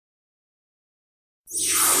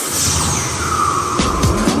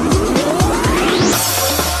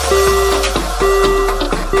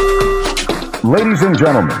Ladies and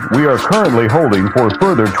gentlemen, we are currently holding for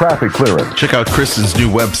further traffic clearance. Check out Kristen's new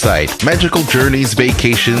website,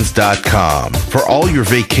 MagicalJourneysVacations.com, for all your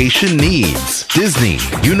vacation needs. Disney,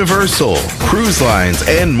 Universal, cruise lines,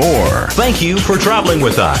 and more. Thank you for traveling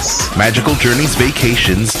with us.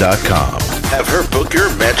 MagicalJourneysVacations.com. Have her book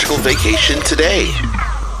your magical vacation today.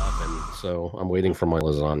 So I'm waiting for my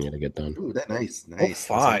lasagna to get done. Ooh, that's nice. Oh,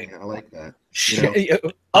 fine. I like that.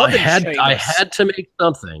 I had to make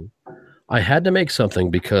something. I had to make something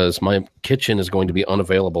because my kitchen is going to be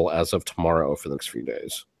unavailable as of tomorrow for the next few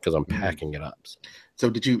days because I'm packing it up. So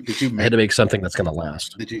did you I had to make something that's going to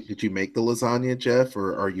last. Did you make the lasagna, Jeff,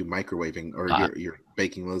 or are you microwaving, or you're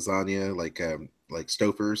baking lasagna like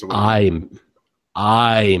Stouffer's or whatever?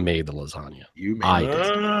 I made the lasagna. You made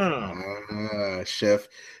it. Chef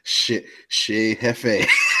Chez Jefe.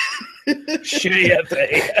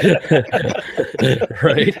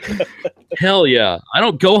 Right? Hell yeah. I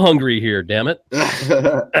don't go hungry here, damn it.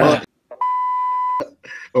 I'm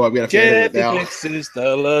gonna edit it now. Mixes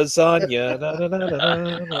the lasagna.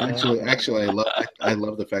 Actually, I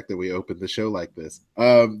love the fact that we opened the show like this.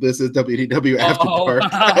 This is WDW After Dark.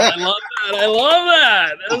 I love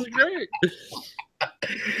that. That was great.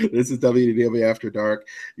 This is WDW After Dark,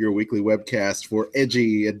 your weekly webcast for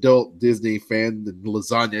edgy adult Disney fan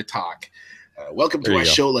lasagna talk. Welcome to our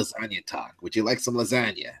show, Lasagna Talk. Would you like some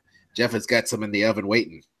lasagna? Jeff has got some in the oven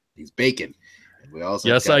waiting. He's baking. And we also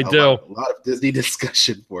got a lot of Disney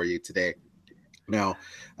discussion for you today. Now,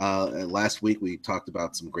 last week we talked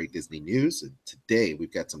about some great Disney news, and today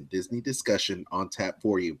we've got some Disney discussion on tap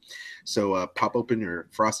for you. So pop open your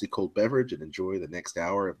frosty cold beverage and enjoy the next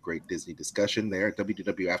hour of great Disney discussion there at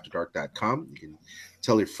www.afterdark.com. You can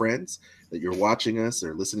tell your friends that you're watching us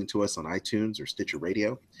or listening to us on iTunes or Stitcher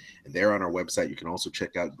Radio. And there on our website, you can also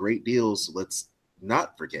check out great deals. Let's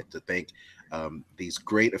not forget to thank these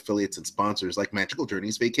great affiliates and sponsors like Magical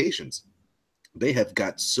Journeys Vacations. They have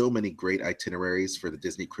got so many great itineraries for the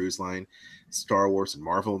Disney Cruise Line, Star Wars, and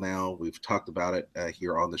Marvel now. We've talked about it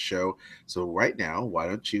here on the show. So right now, why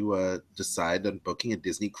don't you decide on booking a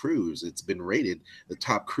Disney cruise? It's been rated the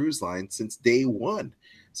top cruise line since day one.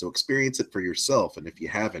 So experience it for yourself. And if you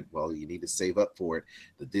haven't, well, you need to save up for it.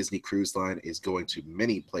 The Disney Cruise Line is going to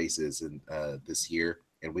many places in this year,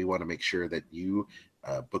 and we want to make sure that you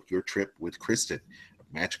book your trip with Kristen of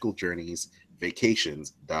Magical Journeys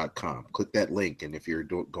Vacations.com. Click that link, and if you're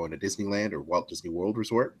going to Disneyland or Walt Disney World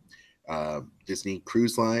Resort, Disney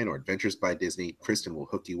Cruise Line, or Adventures by Disney, Kristen will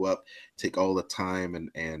hook you up, take all the time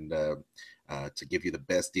and to give you the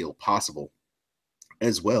best deal possible,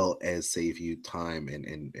 as well as save you time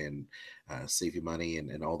and save you money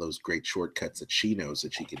and all those great shortcuts that she knows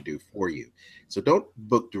that she can do for you. So don't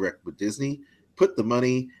book direct with Disney. Put the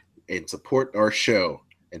money and support our show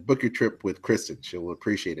and book your trip with Kristen. She'll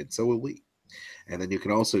appreciate it. So will we. And then you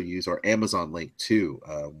can also use our Amazon link too.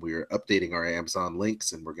 We're updating our Amazon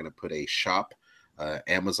links, and we're going to put a shop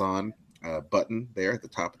Amazon button there at the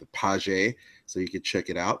top of the page, so you can check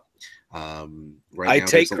it out. I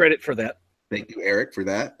take credit for that. Thank you, Eric, for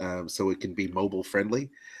that. So it can be mobile friendly.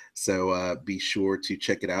 So be sure to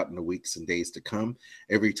check it out in the weeks and days to come.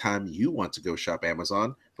 Every time you want to go shop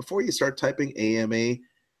Amazon, before you start typing AMA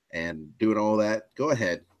and doing all that, go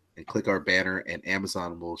ahead and click our banner, and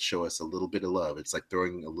Amazon will show us a little bit of love. It's like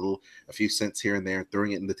throwing a few cents here and there,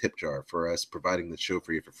 throwing it in the tip jar for us, providing the show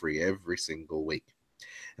for you for free every single week.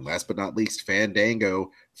 And last but not least,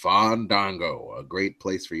 Fandango, a great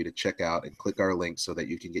place for you to check out and click our link so that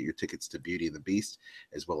you can get your tickets to Beauty and the Beast,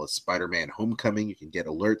 as well as Spider-Man Homecoming. You can get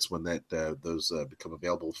alerts when those become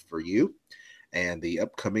available for you, and the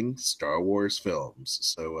upcoming Star Wars films.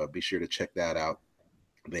 So be sure to check that out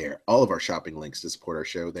there. All of our shopping links to support our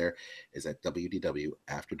show there is at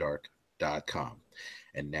wdwafterdark.com.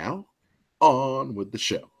 And now, on with the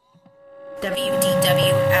show.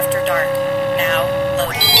 WDW After Dark, now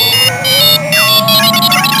loading.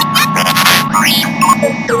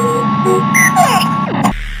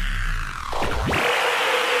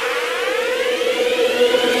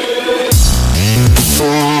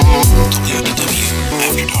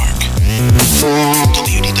 After Dark.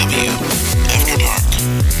 WDW After Dark.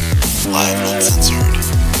 Live and uncensored.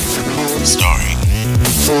 Starring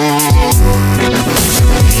Jeff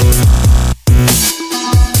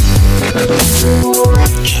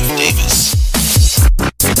Davis.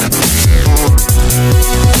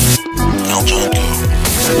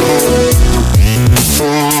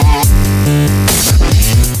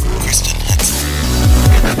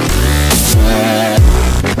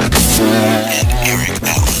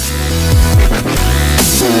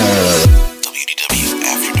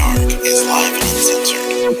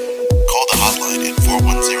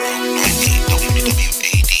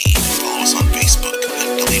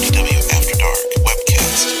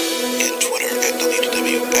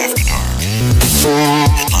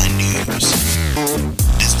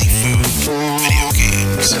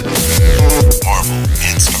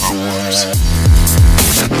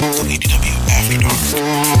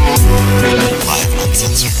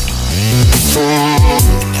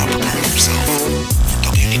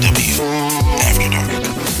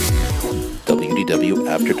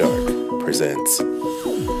 presents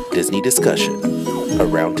Disney Discussion, a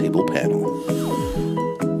roundtable panel.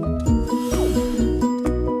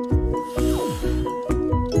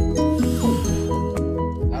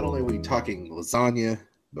 Not only are we talking lasagna,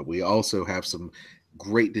 but we also have some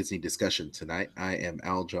great Disney discussion tonight. I am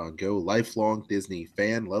Aljon Go, lifelong Disney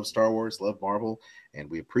fan, love Star Wars, love Marvel, and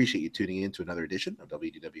we appreciate you tuning in to another edition of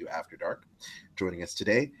WDW After Dark. Joining us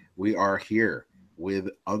today, we are here with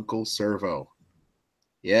Uncle Servo.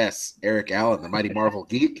 Yes, Eric Allen, the Mighty Marvel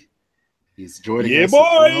Geek. He's joining us as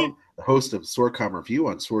well, the host of Sorcom Review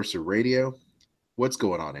on Sorcerer Radio. What's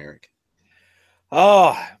going on, Eric?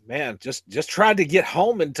 Oh, man, just tried to get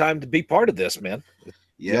home in time to be part of this, man.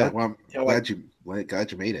 Yeah, well, I'm glad you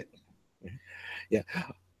made it. Yeah,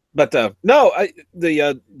 but no,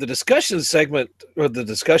 the discussion segment or the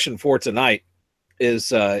discussion for tonight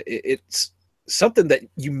is it's something that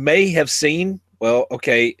you may have seen. Well,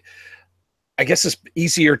 okay, I guess it's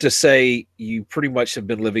easier to say you pretty much have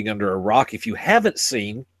been living under a rock if you haven't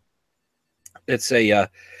seen. It's a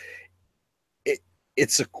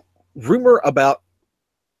rumor about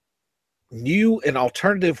new and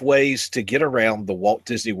alternative ways to get around the Walt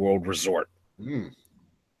Disney World Resort.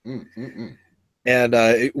 And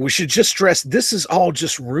we should just stress this is all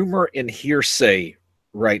just rumor and hearsay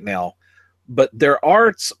right now, but there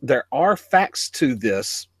are facts to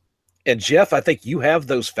this. And Jeff, I think you have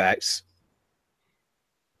those facts.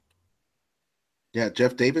 Yeah,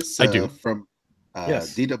 Jeff Davis from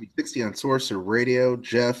DW60 on Sorcerer Radio.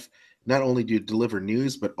 Jeff, not only do you deliver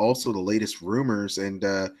news, but also the latest rumors. And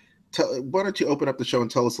why don't you open up the show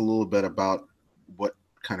and tell us a little bit about what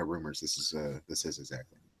kind of rumors this is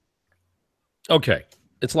exactly? Okay,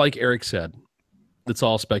 it's like Eric said, it's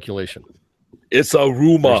all speculation. It's a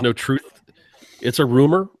rumor. There's no truth. It's a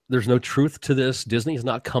rumor. There's no truth to this. Disney has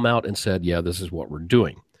not come out and said, yeah, this is what we're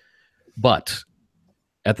doing. But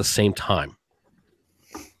at the same time,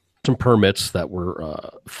 some permits that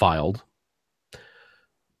were filed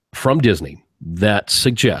from Disney that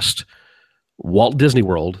suggest Walt Disney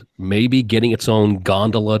World may be getting its own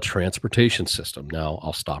gondola transportation system. Now,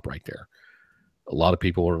 I'll stop right there. A lot of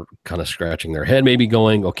people are kind of scratching their head, maybe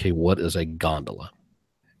going, okay, what is a gondola?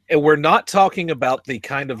 And we're not talking about the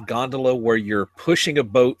kind of gondola where you're pushing a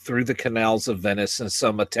boat through the canals of Venice and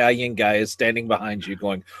some Italian guy is standing behind you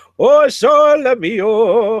going, "Oh, sole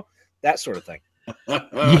mio," that sort of thing.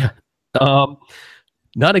 Yeah.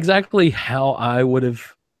 Not exactly how I would have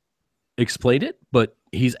explained it, but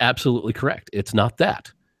he's absolutely correct. It's not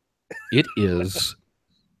that. It is,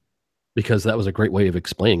 because that was a great way of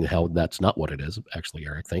explaining how that's not what it is. Actually,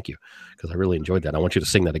 Eric, thank you, because I really enjoyed that. I want you to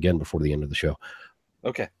sing that again before the end of the show.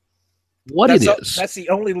 Okay. That's the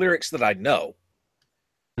only lyrics that I know.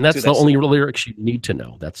 And that's the only lyrics you need to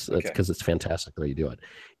know. That's because it's fantastic the way you do it.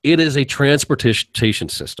 It is a transportation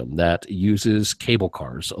system that uses cable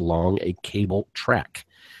cars along a cable track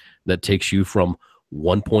that takes you from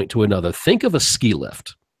one point to another. Think of a ski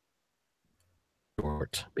lift.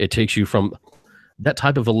 It takes you from that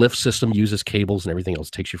type of a lift system, uses cables and everything else.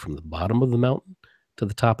 It takes you from the bottom of the mountain to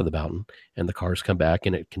the top of the mountain, and the cars come back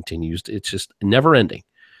and it continues. It's just never ending.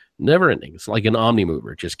 Never ending. It's like an omni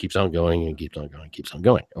mover. It just keeps on going and keeps on going, keeps on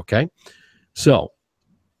going. Okay. So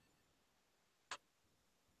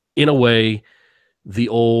in a way, the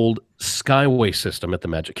old Skyway system at the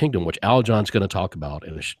Magic Kingdom, which Aljon's going to talk about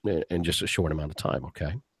in just a short amount of time.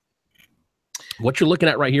 Okay. What you're looking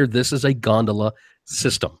at right here, this is a gondola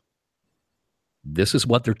system. This is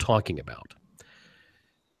what they're talking about.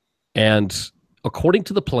 And according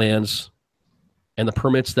to the plans and the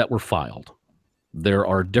permits that were filed, there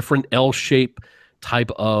are different L-shape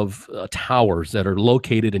type of towers that are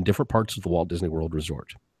located in different parts of the Walt Disney World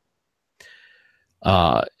Resort.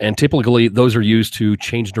 And typically, those are used to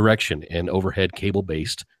change direction in overhead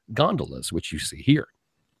cable-based gondolas, which you see here.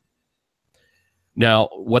 Now,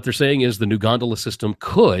 what they're saying is the new gondola system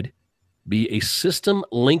could be a system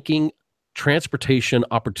linking transportation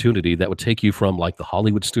opportunity that would take you from like the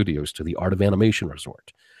Hollywood Studios to the Art of Animation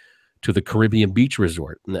Resort, to the Caribbean Beach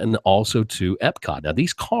Resort, and also to Epcot. Now,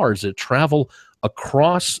 these cars that travel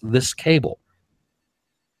across this cable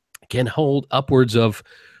can hold upwards of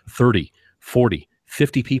 30, 40,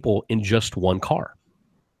 50 people in just one car.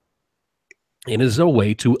 And it is a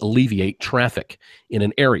way to alleviate traffic in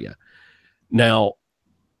an area. Now,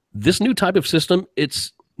 this new type of system,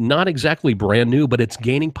 it's not exactly brand new, but it's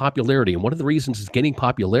gaining popularity. And one of the reasons it's gaining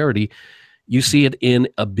popularity, you see it in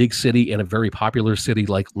a big city and a very popular city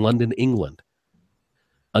like London, England.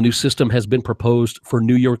 A new system has been proposed for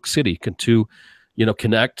New York City to,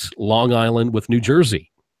 connect Long Island with New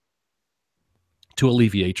Jersey to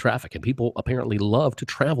alleviate traffic. And people apparently love to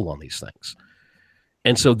travel on these things.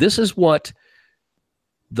 And so this is what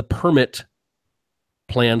the permit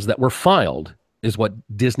plans that were filed is what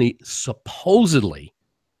Disney supposedly,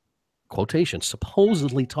 quotation,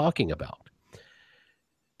 supposedly talking about.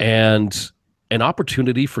 And an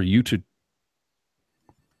opportunity for you to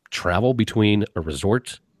travel between a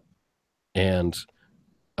resort and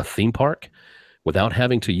a theme park without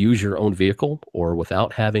having to use your own vehicle or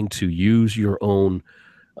without having to use your own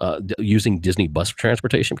using Disney bus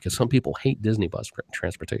transportation, because some people hate Disney bus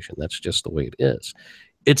transportation. That's just the way it is.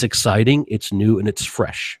 It's exciting, it's new, and it's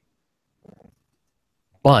fresh.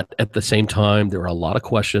 But at the same time, there are a lot of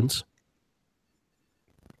questions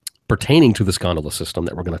pertaining to this gondola system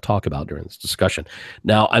that we're going to talk about during this discussion.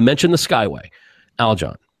 Now, I mentioned the Skyway.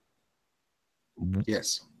 Aljon.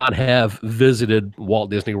 Yes. I have visited Walt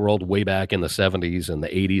Disney World way back in the 70s and the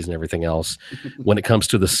 80s and everything else when it comes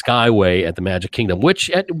to the Skyway at the Magic Kingdom, which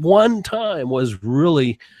at one time was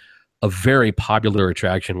really a very popular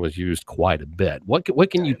attraction, was used quite a bit. What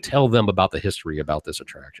can you tell them about the history about this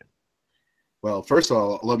attraction? Well, first of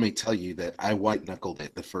all, let me tell you that I white-knuckled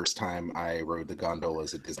it the first time I rode the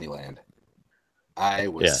gondolas at Disneyland. I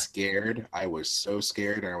was scared. I was so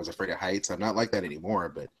scared, and I was afraid of heights. I'm not like that anymore,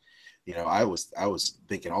 but you know, I was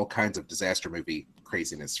thinking all kinds of disaster movie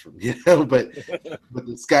craziness from, you know, but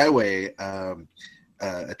the Skyway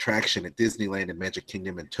attraction at Disneyland and Magic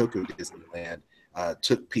Kingdom and Tokyo Disneyland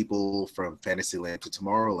took people from Fantasyland to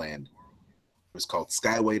Tomorrowland. It was called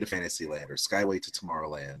Skyway to Fantasyland or Skyway to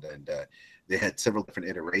Tomorrowland, and they had several different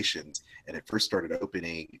iterations. And it first started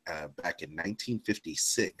opening back in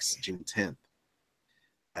 1956, June 10th.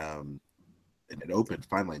 And it opened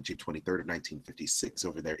finally on June 23rd of 1956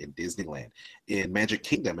 over there in Disneyland. In Magic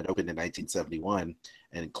Kingdom, it opened in 1971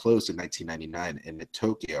 and closed in 1999. And at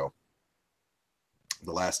Tokyo,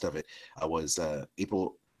 the last of it was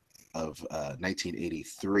April of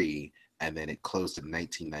 1983, and then it closed in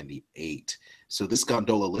 1998. So this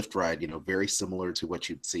gondola lift ride, you know, very similar to what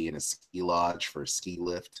you'd see in a ski lodge for a ski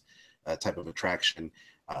lift type of attraction.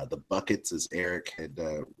 The buckets, as Eric had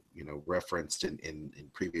you know, referenced in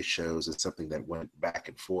previous shows, is something that went back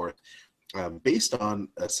and forth based on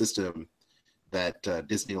a system that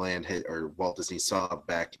Disneyland had, or Walt Disney saw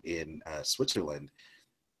back in Switzerland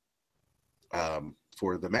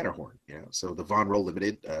for the Matterhorn. You know, so the Von Roll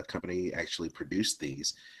Limited company actually produced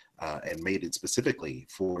these and made it specifically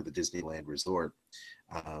for the Disneyland Resort.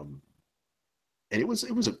 And it was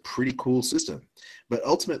a pretty cool system, but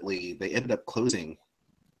ultimately they ended up closing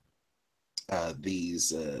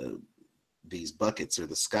these buckets, or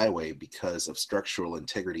the Skyway, because of structural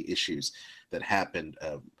integrity issues that happened,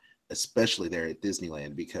 especially there at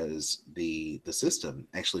Disneyland, because the system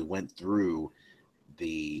actually went through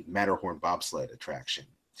the Matterhorn bobsled attraction,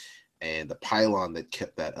 and the pylon that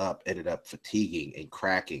kept that up ended up fatiguing and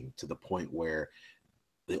cracking to the point where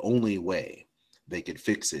the only way they could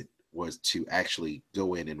fix it was to actually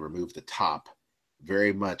go in and remove the top,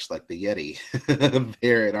 very much like the Yeti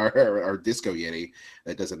there at our Disco Yeti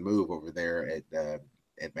that doesn't move over there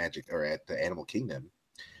at Magic, or at the Animal Kingdom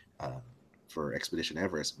for Expedition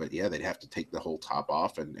Everest. But yeah, they'd have to take the whole top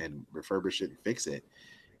off and refurbish it and fix it,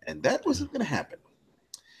 and that wasn't going to happen.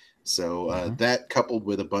 So that, coupled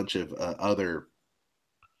with a bunch of other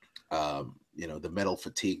you know, the metal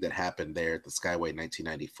fatigue that happened there at the Skyway in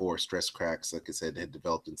 1994, stress cracks, like I said, had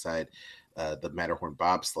developed inside the Matterhorn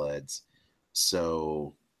bobsleds.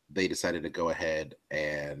 So they decided to go ahead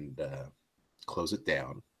and close it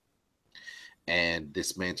down and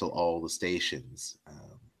dismantle all the stations.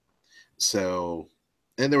 So,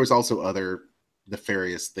 and there was also other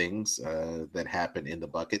nefarious things that happened in the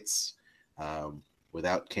buckets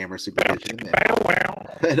without camera supervision,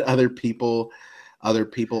 and other people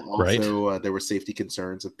also, right. There were safety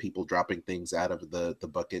concerns of people dropping things out of the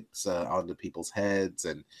buckets onto people's heads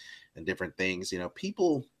and different things. You know,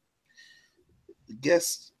 people,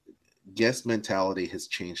 guest mentality has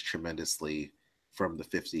changed tremendously from the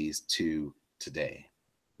 50s to today.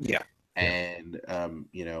 Yeah. And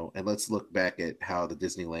you know, and let's look back at how the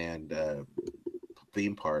Disneyland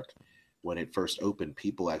theme park, when it first opened,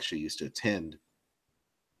 people actually used to attend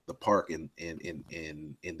the park in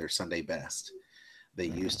their Sunday best. They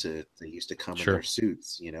used to come in their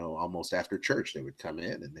suits, you know, almost after church. They would come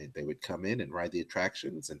in, and they would come in and ride the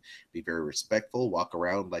attractions and be very respectful, walk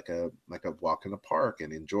around like a walk in the park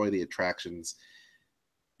and enjoy the attractions.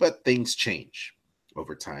 But things change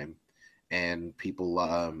over time, and people,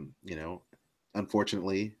 you know,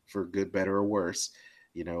 unfortunately, for good, better, or worse,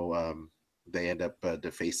 you know, they end up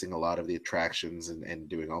defacing a lot of the attractions and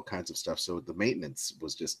doing all kinds of stuff. So the maintenance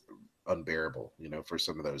was just unbearable, you know, for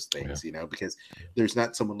some of those things, you know, because there's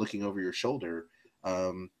not someone looking over your shoulder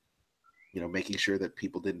making sure that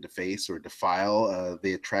people didn't deface or defile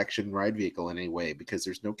the attraction ride vehicle in any way, because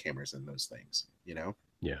there's no cameras in those things,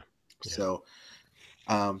 Yeah. So,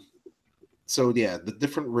 the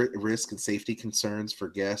different risk and safety concerns for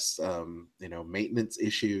guests, maintenance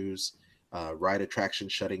issues, ride attraction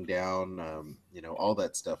shutting down, all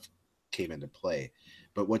that stuff came into play.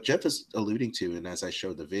 But what Jeff is alluding to, and as I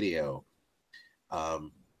showed the video,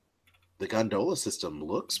 the gondola system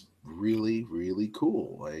looks really, really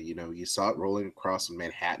cool. You saw it rolling across in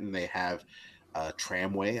Manhattan. They have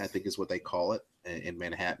Tramway, I think is what they call it, in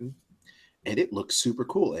Manhattan. And it looks super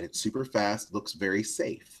cool, and it's super fast, looks very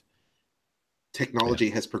safe. Technology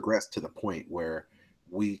has progressed to the point where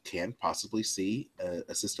we can possibly see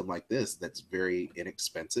a system like this that's very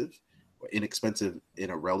inexpensive in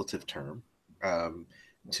a relative term,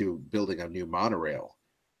 to building a new monorail.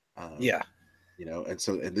 And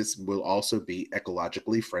this will also be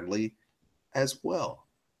ecologically friendly as well.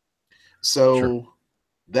 So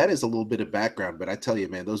that is a little bit of background, but I tell you,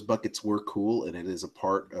 man, those buckets were cool, and it is a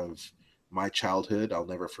part of my childhood. I'll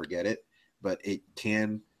never forget it, but it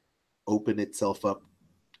can open itself up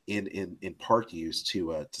in park use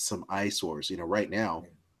to some eyesores. Right now,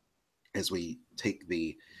 as we take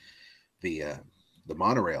the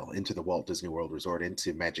monorail into the Walt Disney World Resort,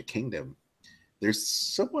 into Magic Kingdom, there's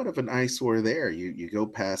somewhat of an eyesore there. You go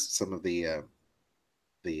past some of the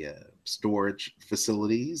storage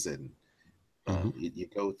facilities, and you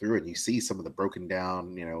go through and you see some of the broken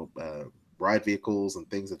down, ride vehicles and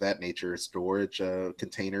things of that nature, storage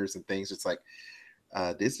containers and things. It's like,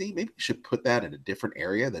 Disney, maybe you should put that in a different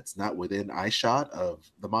area that's not within eyeshot of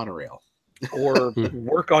the monorail. Or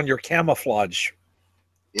work on your camouflage.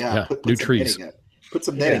 Put new some trees. netting up. Put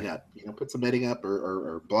some netting up. Put some netting up,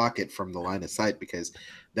 or block it from the line of sight, because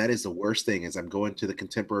that is the worst thing. As I'm going to the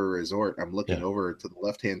Contemporary Resort, I'm looking over to the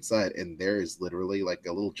left-hand side, and there is literally like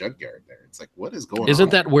a little junkyard there. It's like, what is going on? Isn't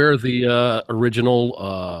that where the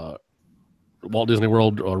original Walt Disney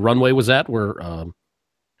World runway was at, where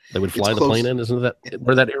they would fly the plane in? Isn't that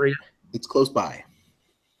where that area? It's close by.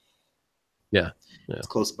 Yeah. It's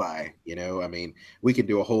close by. I mean, we could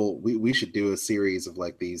do we should do a series of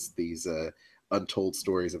like these untold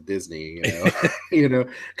stories of Disney,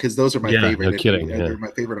 because those are my favorite. No kidding. They're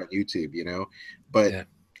my favorite on YouTube, But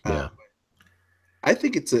I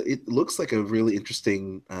think it looks like a really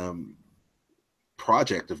interesting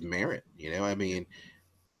project of merit. I mean,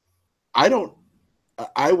 I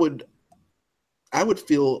would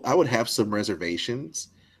have some reservations,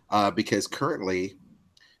 because currently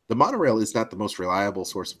the monorail is not the most reliable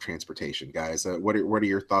source of transportation, guys. What are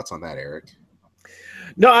your thoughts on that, Eric?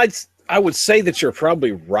 No, I would say that you're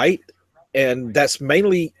probably right, and that's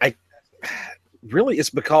mainly it's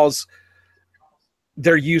because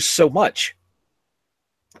they're used so much.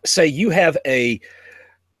 Say you have a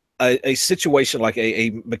situation like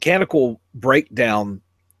a mechanical breakdown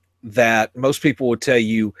that most people would tell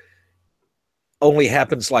you only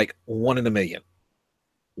happens like 1 in a million.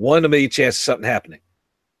 1 in a million chance of something happening.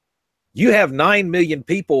 You have 9 million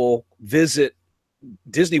people visit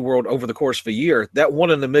Disney World over the course of a year. That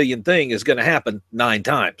 1 in a million thing is going to happen 9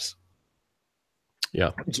 times.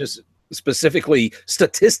 Yeah. Just specifically,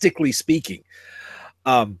 statistically speaking.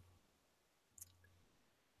 Now,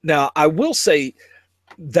 I will say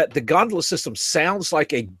that the gondola system sounds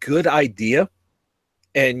like a good idea.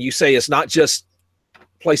 And you say it's not just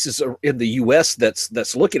places in the U.S.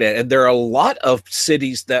 that's looking at it. And there are a lot of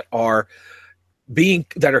cities that are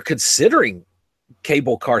considering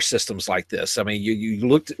cable car systems like this. I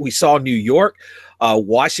mean, we saw New York,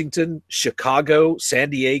 Washington, Chicago, San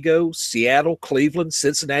Diego, Seattle, Cleveland,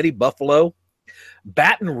 Cincinnati, Buffalo,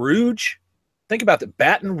 Baton Rouge. Think about that.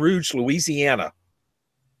 Baton Rouge, Louisiana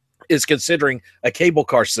is considering a cable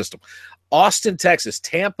car system. Austin, Texas,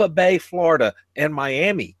 Tampa Bay, Florida, and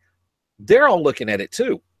Miami, they're all looking at it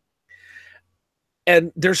too.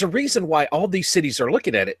 And there's a reason why all these cities are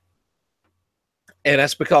looking at it. And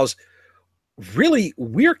that's because really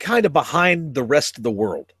we're kind of behind the rest of the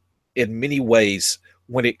world in many ways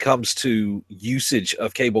when it comes to usage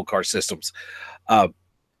of cable car systems. I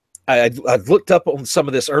looked up on some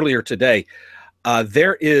of this earlier today.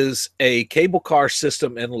 There is a cable car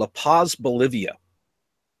system in La Paz, Bolivia.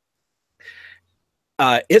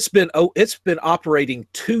 It's been operating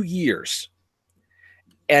 2 years,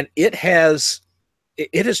 and it has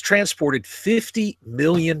transported 50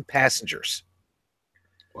 million passengers.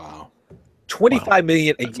 Wow. 25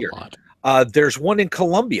 million a year. There's one in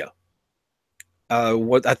Colombia.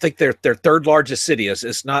 What I think their third largest city is.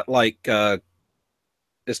 It's not like the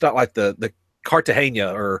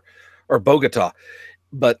Cartagena or Bogota,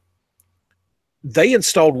 but they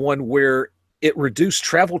installed one where it reduced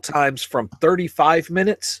travel times from 35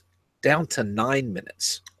 minutes down to 9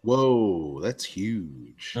 minutes. Whoa, that's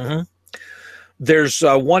huge. There's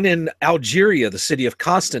one in Algeria, the city of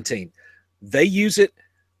Constantine. They use it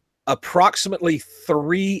approximately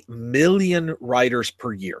 3 million riders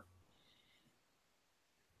per year.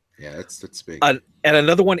 Yeah, that's big. And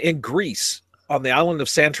another one in Greece on the island of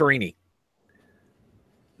Santorini.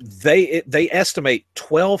 They estimate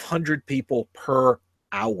 1,200 people per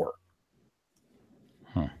hour.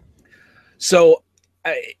 So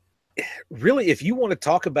really, if you want to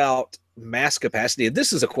talk about mass capacity, and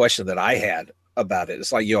this is a question that I had about it,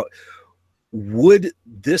 it's like, would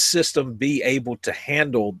this system be able to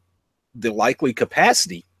handle the likely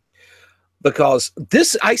capacity? Because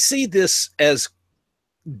I see this as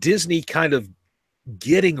Disney kind of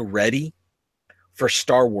getting ready for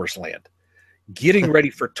Star Wars Land, getting ready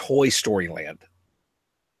for Toy Story Land.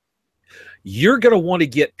 You're going to want to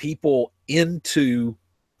get people into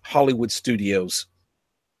Hollywood Studios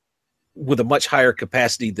with a much higher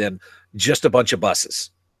capacity than just a bunch of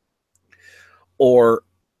buses or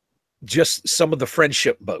just some of the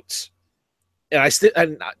friendship boats.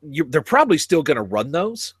 And they're probably still going to run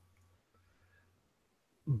those.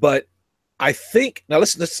 But I think, now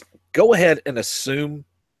let's go ahead and assume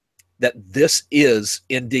that this is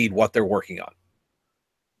indeed what they're working on.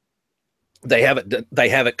 They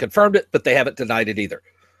haven't confirmed it, but they haven't denied it either.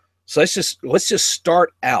 So let's just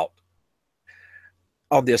start out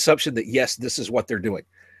on the assumption that yes, this is what they're doing.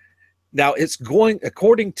 Now it's going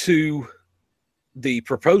according to the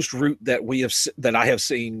proposed route that I have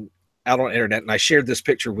seen out on the internet, and I shared this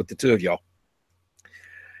picture with the two of y'all.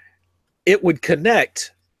 It would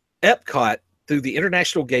connect Epcot through the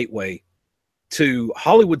International Gateway to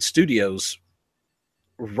Hollywood Studios,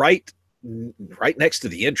 right next to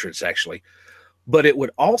the entrance, actually. But it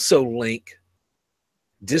would also link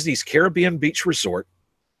Disney's Caribbean Beach Resort,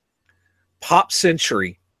 Pop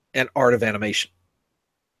Century, and Art of Animation.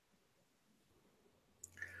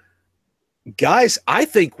 Guys, I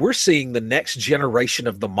think we're seeing the next generation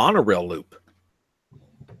of the monorail loop.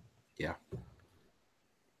 Yeah.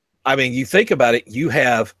 I mean, you think about it, you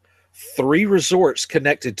have 3 resorts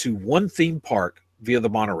connected to one theme park via the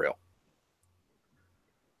monorail.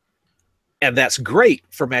 And that's great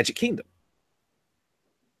for Magic Kingdom.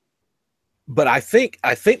 But I think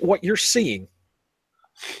what you're seeing,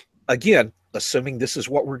 again, assuming this is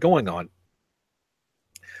what we're going on,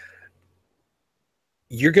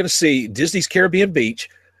 you're going to see Disney's Caribbean Beach.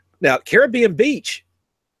 Now, Caribbean Beach,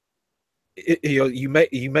 you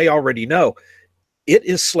may already know, it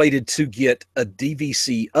is slated to get a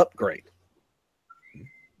DVC upgrade.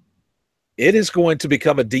 It is going to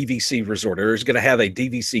become a DVC resort. It is going to have a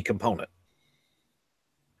DVC component.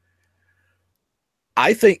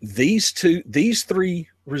 I think these 3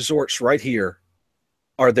 resorts right here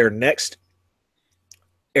are their next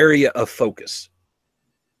area of focus.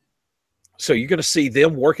 So you're going to see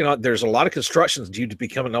them working on, there's a lot of constructions due to be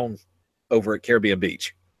coming on over at Caribbean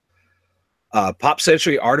Beach. Pop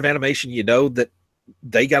Century, Art of Animation, you know that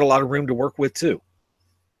they got a lot of room to work with too.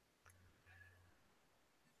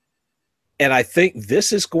 And I think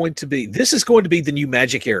this is going to be the new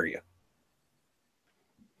Magic area,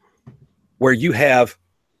 where you have,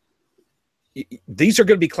 these are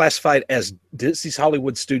going to be classified as Disney's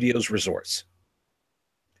Hollywood Studios resorts.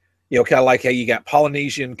 You know, kind of like how you got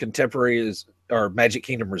Polynesian, Contemporary, or Magic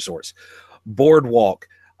Kingdom resorts, Boardwalk,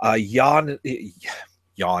 Yacht and Beach,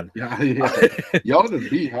 huh?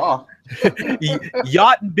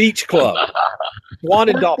 Yacht and Beach Club, Swan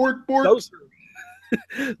and Dolphin.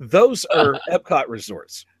 Those are Epcot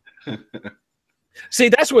resorts. See,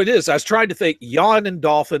 that's what it is. I was trying to think Yacht and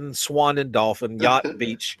Dolphin, Swan and Dolphin, Yacht and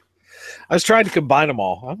Beach. I was trying to combine them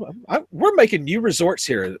all. We're making new resorts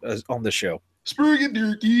here on the show. Spurg and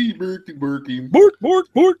Durkey, Berkey. Bork.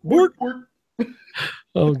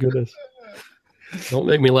 Oh, goodness. Don't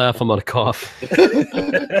make me laugh. I'm going to cough.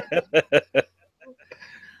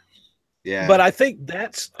 Yeah. But I think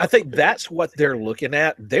that's what they're looking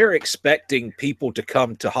at. They're expecting people to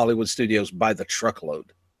come to Hollywood Studios by the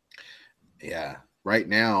truckload. Yeah. Right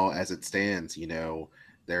now, as it stands,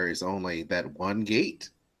 there is only that one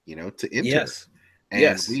gate, to enter. Yes.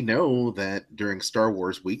 And we know that during Star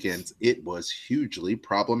Wars weekends, it was hugely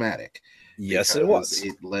problematic. Yes, it was.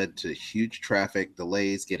 It led to huge traffic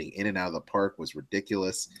delays. Getting in and out of the park was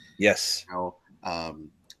ridiculous. Yes.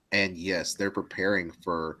 And yes, they're preparing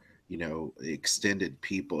for, extended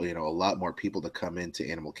people, a lot more people to come into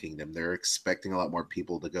Animal Kingdom. They're expecting a lot more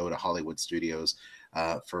people to go to Hollywood Studios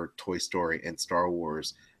for Toy Story and Star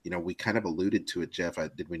Wars. We kind of alluded to it, Jeff,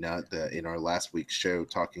 did we not, in our last week's show,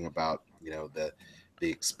 talking about, the the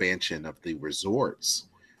expansion of the resorts.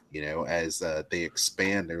 You know, as they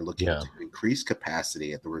expand, they're looking to increase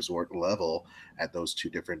capacity at the resort level at those two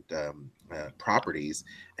different properties.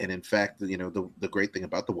 And in fact, you know, the great thing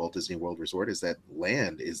about the Walt Disney World Resort is that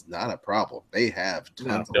land is not a problem. They have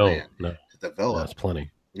tons of land to develop. That's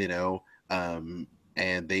plenty. You know,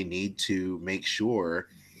 and they need to make sure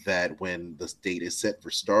that when the date is set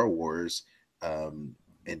for Star Wars and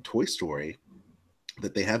Toy Story,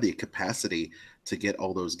 that they have the capacity to get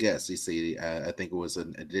all those guests. You see, I think it was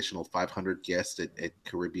an additional 500 guests at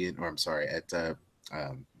Caribbean, or I'm sorry, at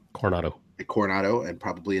Coronado. At Coronado, and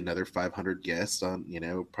probably another 500 guests on, you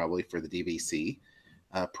know, probably for the DVC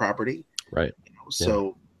property. Right. You know,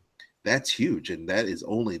 so that's huge, and that is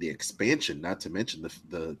only the expansion, not to mention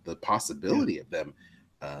the possibility of them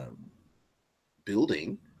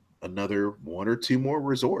building another one or two more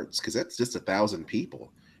resorts, because that's just 1,000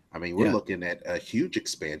 people. I mean, we're looking at a huge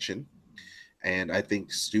expansion, and I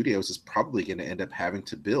think Studios is probably going to end up having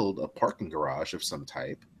to build a parking garage of some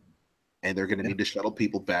type, and they're going to need to shuttle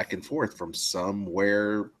people back and forth from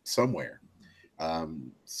somewhere,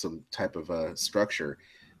 some type of structure.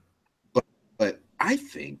 But I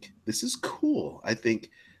think this is cool. I think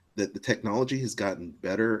that the technology has gotten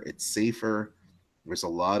better. It's safer. There's a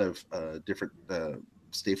lot of different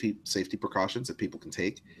safety precautions that people can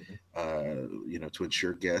take, you know, to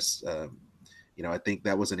ensure guests. You know, I think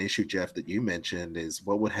that was an issue, Jeff, that you mentioned, is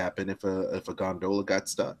what would happen if a gondola got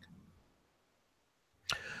stuck?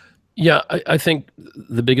 Yeah, I think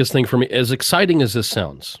the biggest thing for me, as exciting as this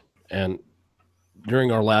sounds, and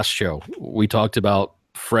during our last show, we talked about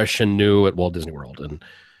fresh and new at Walt Disney World, and,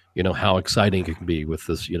 you know, how exciting it can be with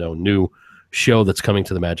this, you know, new show that's coming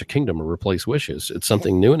to the Magic Kingdom, or Replace Wishes. It's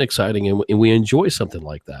something new and exciting, and we enjoy something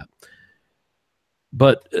like that.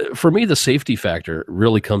 But for me, the safety factor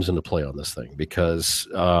really comes into play on this thing, because,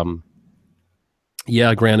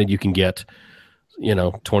 yeah, granted, you can get, you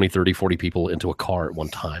know, 20, 30, 40 people into a car at one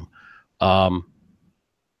time.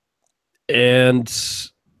 And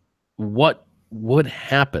what would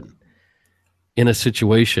happen in a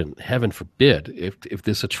situation, heaven forbid, if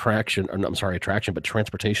this but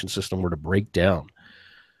transportation system were to break down,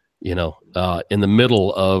 you know, in the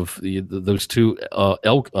middle of those two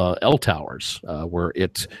L towers, where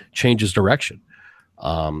it changes direction.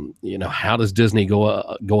 You know, how does Disney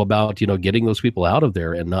go about, you know, getting those people out of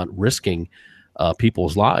there and not risking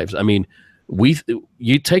people's lives? I mean,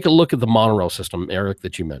 you take a look at the monorail system, Eric,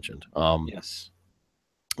 that you mentioned. Yes.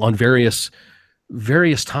 On various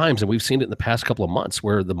times, and we've seen it in the past couple of months,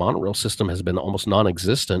 where the monorail system has been almost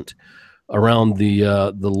non-existent around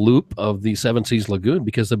the loop of the Seven Seas Lagoon,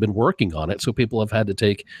 because they've been working on it. So people have had to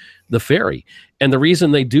take the ferry. And the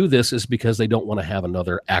reason they do this is because they don't want to have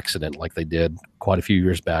another accident like they did quite a few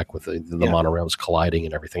years back with the monorails colliding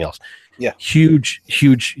and everything else. Yeah. Huge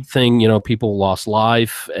thing. You know, people lost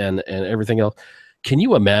life and everything else. Can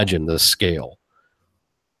you imagine the scale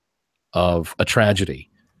of a tragedy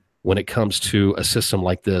when it comes to a system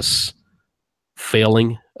like this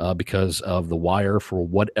failing because of the wire, for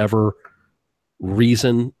whatever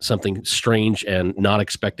reason, something strange and not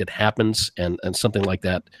expected happens, and something like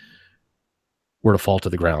that were to fall to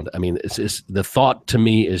the ground? I mean, it's the thought to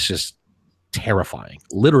me is just terrifying,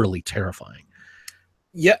 literally terrifying.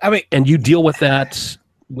 Yeah, I mean, and you deal with that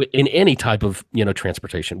in any type of, you know,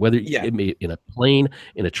 transportation, whether it may in a plane,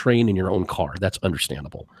 in a train, in your own car. That's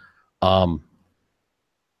understandable.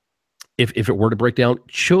 If it were to break down,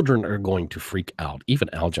 children are going to freak out. Even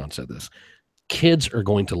Aljon said this. Kids are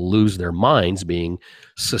going to lose their minds being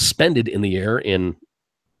suspended in the air in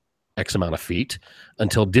X amount of feet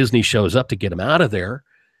until Disney shows up to get them out of there.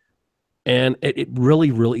 And it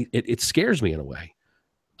really scares me in a way.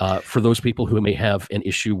 For those people who may have an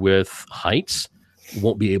issue with heights,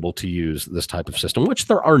 won't be able to use this type of system, which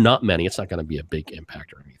there are not many. It's not going to be a big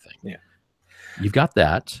impact or anything. Yeah. You've got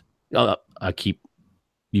that.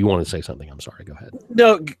 You want to say something? I'm sorry. Go ahead.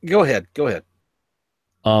 No, go ahead. Go ahead.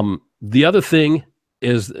 The other thing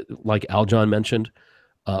is, like Aljon mentioned,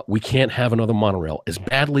 we can't have another monorail. As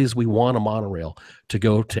badly as we want a monorail to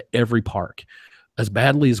go to every park, as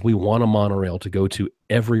badly as we want a monorail to go to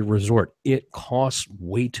every resort, it costs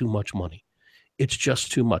way too much money. It's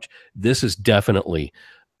just too much. This is definitely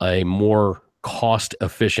a more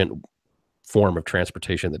cost-efficient form of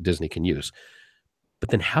transportation that Disney can use. But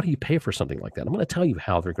then how do you pay for something like that? I'm going to tell you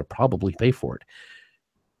how they're going to probably pay for it.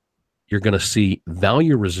 You're going to see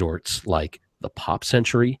value resorts like the Pop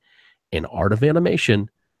Century and Art of Animation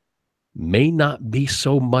may not be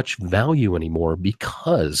so much value anymore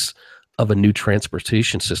because of a new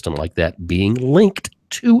transportation system like that being linked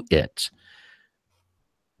to it,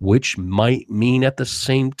 which might mean at the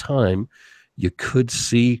same time you could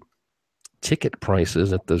see ticket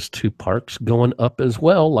prices at those two parks going up as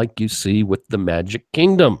well, like you see with the Magic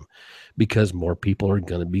Kingdom, because more people are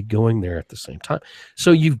going to be going there at the same time.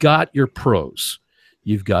 So you've got your pros,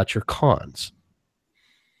 you've got your cons,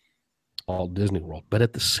 all Disney World. But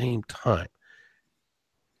at the same time,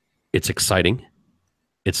 it's exciting.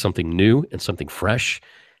 It's something new and something fresh.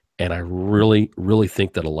 And I really, really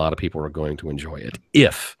think that a lot of people are going to enjoy it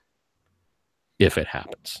if it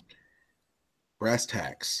happens. Brass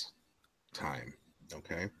tacks time.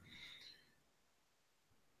 Okay.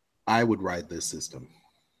 I would ride this system.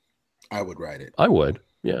 I would ride it. I would.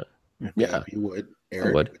 Yeah. Yeah. You would.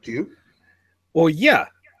 Eric, would you? Well, yeah.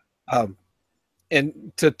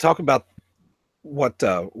 And to talk about what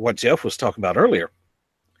Jeff was talking about earlier,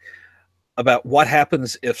 about what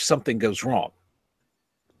happens if something goes wrong.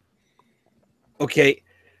 Okay.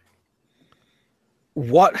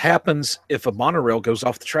 What happens if a monorail goes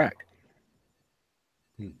off the track?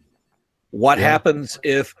 What happens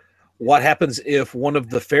if one of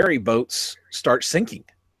the ferry boats starts sinking?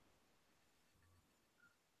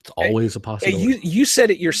 It's always a possibility. You said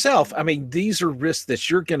it yourself. I mean, these are risks that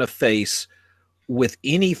you're going to face with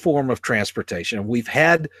any form of transportation. We've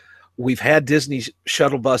had Disney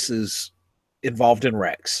shuttle buses involved in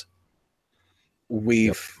wrecks.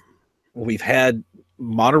 We've had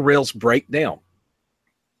monorails break down.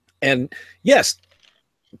 And yes,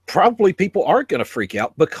 probably people are going to freak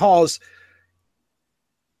out, because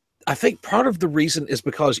I think part of the reason is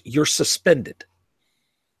because you're suspended.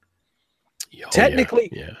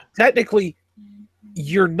 Technically,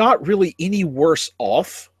 you're not really any worse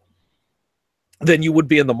off than you would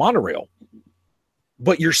be in the monorail,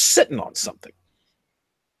 but you're sitting on something.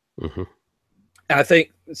 Mm-hmm. And I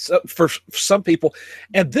think for some people,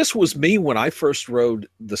 and this was me when I first rode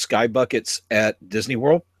the Sky Buckets at Disney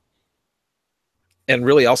World, and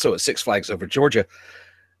really also at Six Flags Over Georgia,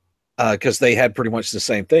 because they had pretty much the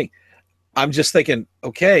same thing. I'm just thinking,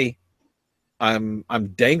 okay, I'm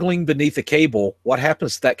dangling beneath a cable. What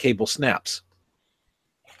happens if that cable snaps?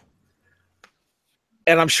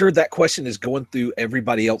 And I'm sure that question is going through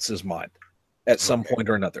everybody else's mind at some point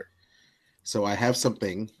or another. So I have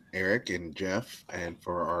something, Eric and Jeff, and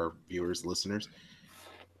for our viewers, listeners,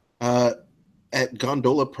 at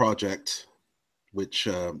Gondola Project, which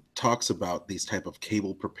talks about these type of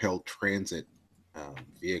cable-propelled transit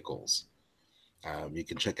vehicles. You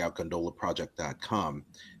can check out gondolaproject.com.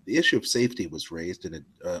 The issue of safety was raised in an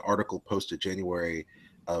article posted January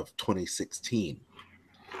of 2016.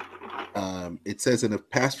 It says in the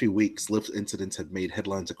past few weeks, lift incidents have made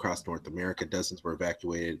headlines across North America. Dozens were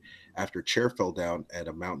evacuated after a chair fell down at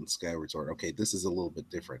a mountain sky resort. Okay, this is a little bit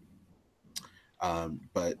different.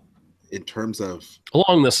 But in terms of...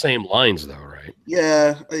 Along the same lines, though, right?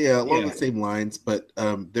 Yeah, along the same lines. But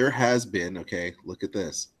there has been, okay, look at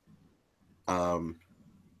this.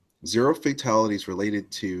 0 fatalities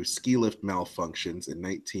related to ski lift malfunctions in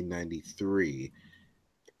 1993.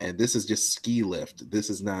 And this is just ski lift. This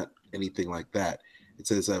is not anything like that. It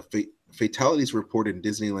says fatalities reported in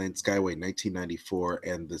Disneyland Skyway in 1994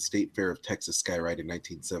 and the State Fair of Texas Skyride in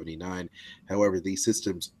 1979. However, these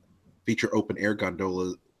systems feature open air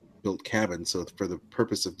gondola built cabins. So for the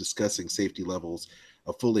purpose of discussing safety levels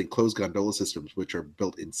of fully enclosed gondola systems, which are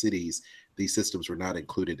built in cities, these systems were not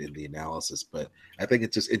included in the analysis. But I think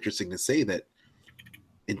it's just interesting to say that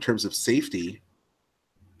in terms of safety,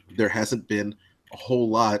 there hasn't been a whole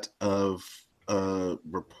lot of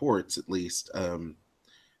reports, at least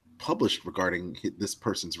published, regarding this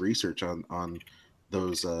person's research on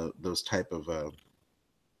those type of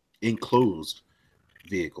enclosed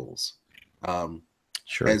vehicles.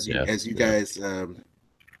 Sure. As you guys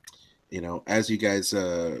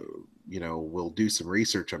will do some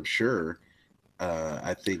research, I'm sure.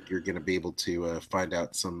 I think you're going to be able to find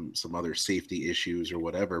out some other safety issues or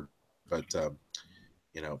whatever. But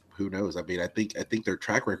who knows? I mean, I think their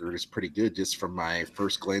track record is pretty good, just from my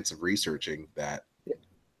first glance of researching that.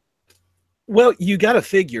 Well, you got to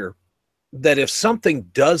figure that if something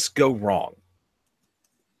does go wrong,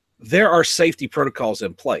 there are safety protocols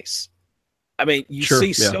in place. I mean, you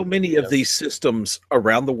see so many of these systems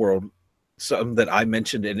around the world, some that I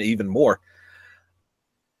mentioned and even more,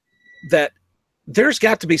 that there's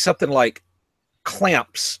got to be something like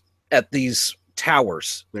clamps at these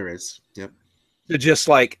towers. There is. Yep. To just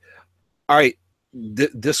like, all right,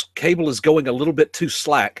 this cable is going a little bit too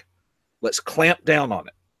slack. Let's clamp down on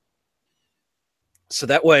it. So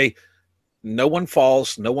that way no one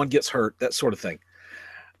falls, no one gets hurt, that sort of thing.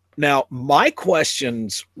 Now, my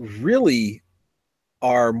questions really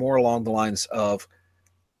are more along the lines of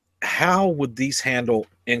how would these handle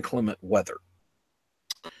inclement weather?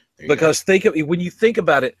 Because when you think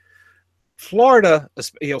about it, Florida,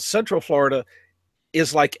 Central Florida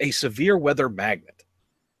is like a severe weather magnet.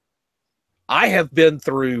 I have been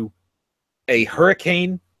through a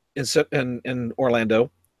hurricane in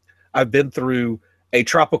Orlando. I've been through a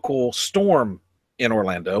tropical storm in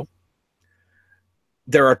Orlando.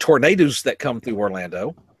 There are tornadoes that come through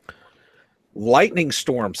Orlando. Lightning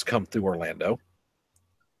storms come through Orlando.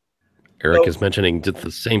 Eric is mentioning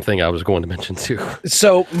the same thing I was going to mention too.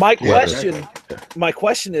 So my question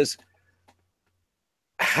is,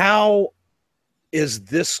 how is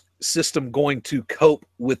this system going to cope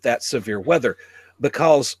with that severe weather?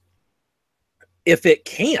 Because if it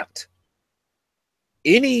can't,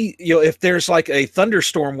 if there's like a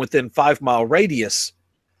thunderstorm within 5-mile radius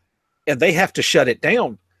and they have to shut it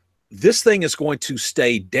down, this thing is going to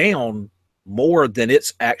stay down more than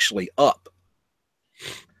it's actually up.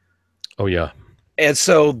 Oh yeah. And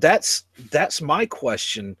so that's my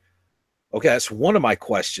question. Okay, that's one of my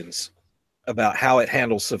questions about how it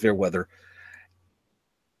handles severe weather.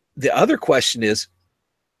 The other question is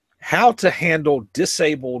how to handle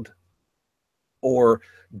disabled or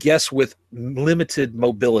guests with limited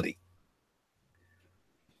mobility.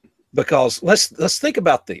 Because let's think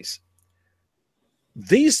about these.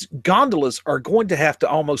 These gondolas are going to have to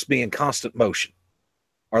almost be in constant motion,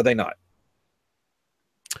 are they not?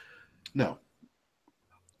 No,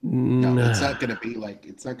 it's not going to be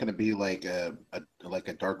like a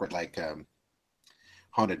dark, like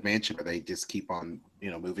Haunted Mansion where they just keep on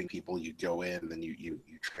moving people. You go in and then you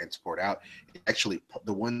transport out. Actually,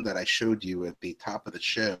 the one that I showed you at the top of the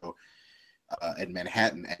show in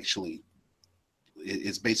Manhattan actually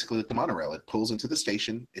is basically like the monorail. It pulls into the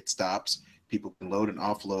station, it stops. People can load and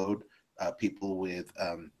offload. People with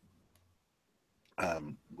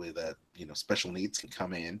special needs can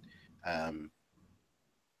come in.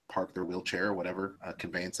 Park their wheelchair or whatever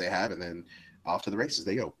conveyance they have, and then off to the races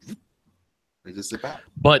they go. They just zip out.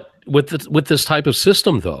 But with this type of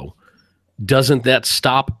system, though, doesn't that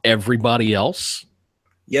stop everybody else?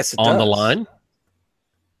 Yes, it on does. the line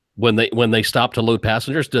when they stop to load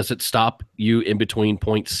passengers. Does it stop you in between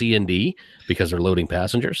point C and D because they're loading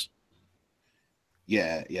passengers?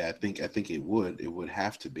 Yeah. I think it would. It would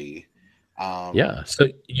have to be. Yeah. So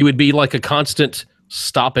you would be like a constant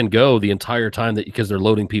stop and go the entire time because they're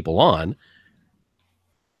loading people on.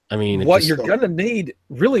 I mean, what you're going to need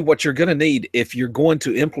if you're going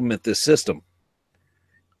to implement this system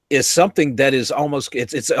is something that is almost,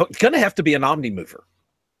 it's going to have to be an omni-mover.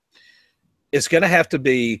 It's going to have to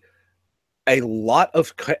be a lot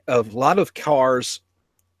of cars,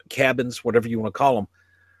 cabins, whatever you want to call them,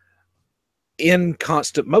 in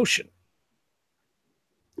constant motion.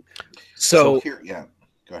 So here, yeah.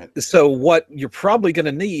 Go ahead. So what you're probably going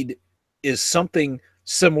to need is something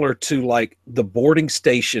similar to like the boarding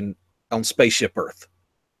station on Spaceship Earth.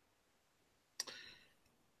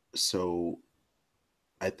 So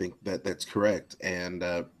I think that's correct. And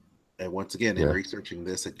once again, in researching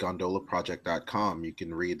this at gondolaproject.com, you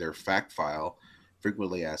can read their fact file,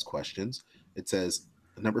 frequently asked questions. It says,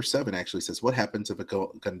 number 7 actually says, what happens if a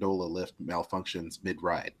gondola lift malfunctions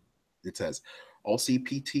mid-ride? It says, all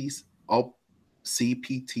CPT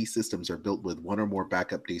systems are built with one or more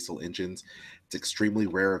backup diesel engines. It's an extremely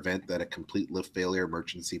rare event that a complete lift failure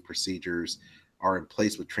emergency procedures are in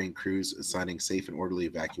place with trained crews assigning safe and orderly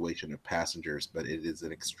evacuation of passengers, but it is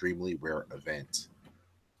an extremely rare event.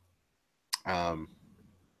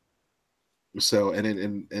 So,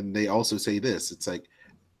 and they also say this, it's like,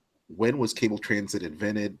 when was cable transit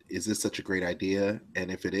invented? Is this such a great idea? And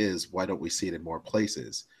if it is, why don't we see it in more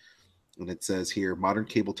places? And it says here, modern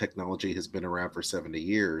cable technology has been around for 70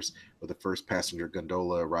 years, with the first passenger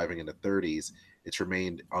gondola arriving in the 30s. It's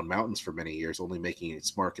remained on mountains for many years, only making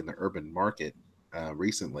its mark in the urban market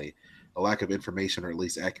recently. A lack of information, or at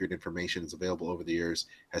least accurate information, is available over the years,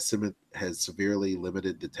 has severely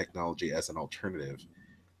limited the technology as an alternative.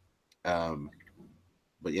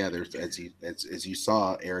 But yeah, there's as you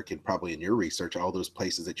saw, Eric, and probably in your research, all those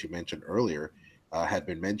places that you mentioned earlier had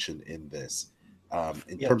been mentioned in this.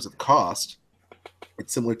 In terms of cost,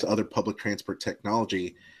 it's similar to other public transport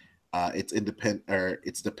technology.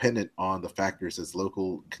 It's dependent on the factors as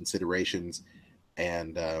local considerations,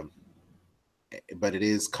 and but it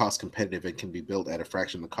is cost competitive and can be built at a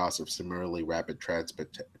fraction of the cost of similarly rapid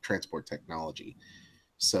transport technology.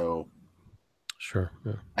 So, sure,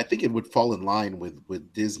 yeah. I think it would fall in line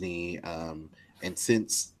with Disney, and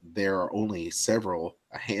since there are only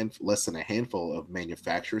less than a handful of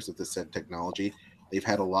manufacturers of this said technology, they've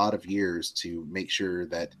had a lot of years to make sure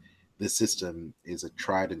that this system is a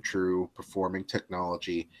tried and true performing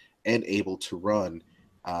technology and able to run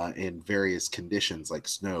in various conditions like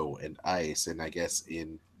snow and ice, and I guess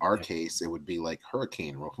in our case it would be like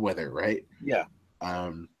hurricane weather, right? Yeah.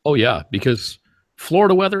 Oh yeah, because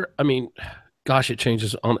Florida weather, I mean, gosh, it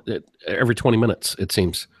changes on every 20 minutes, it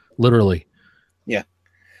seems, literally. Yeah.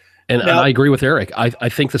 And I agree with Eric. I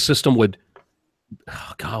think the system would,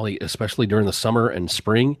 golly, especially during the summer and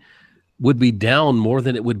spring, would be down more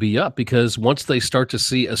than it would be up, because once they start to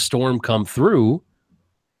see a storm come through,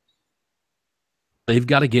 they've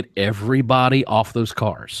got to get everybody off those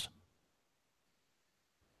cars.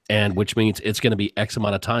 And which means it's going to be X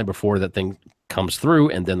amount of time before that thing comes through,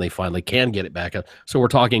 and then they finally can get it back up. So we're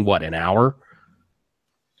talking, what, an hour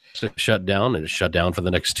to shut down, and it's shut down for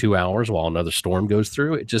the next 2 hours while another storm goes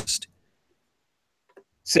through. It just...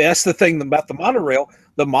 See, that's the thing about the monorail.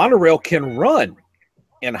 The monorail can run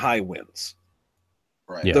in high winds.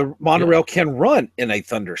 Right. Yeah. The monorail can run in a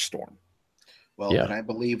thunderstorm. Well, and I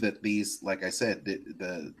believe that these, like I said,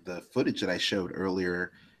 the footage that I showed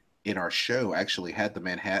earlier in our show actually had the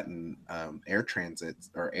Manhattan air transit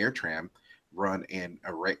or air tram run in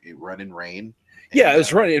rain. Yeah, it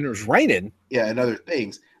was running. It was raining. Yeah, and other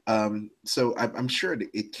things. So I'm sure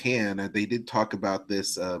it can. They did talk about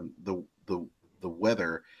this. The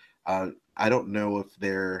weather. I don't know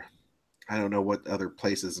if I don't know what other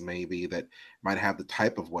places maybe that might have the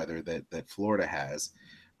type of weather that Florida has,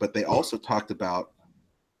 but they also talked about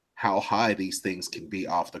how high these things can be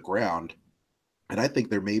off the ground. And I think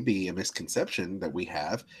there may be a misconception that we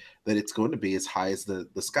have that it's going to be as high as the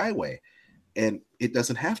Skyway, and it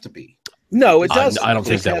doesn't have to be. No, it doesn't. I don't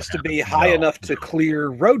think that has to be high enough to clear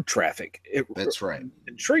road traffic. That's right.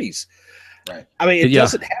 And trees. Right. I mean, it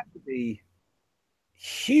doesn't have to be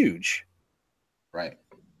huge. Right.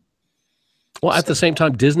 Well, at the same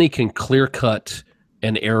time, Disney can clear cut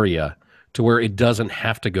an area to where it doesn't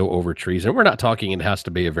have to go over trees. And we're not talking it has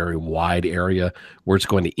to be a very wide area where it's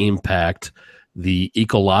going to impact the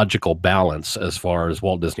ecological balance as far as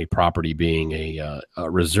Walt Disney property being a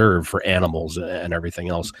reserve for animals and everything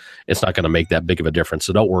else. It's not going to make that big of a difference,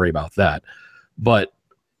 so don't worry about that. But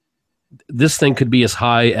this thing could be as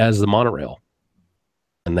high as the monorail,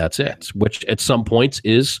 and that's it, which at some points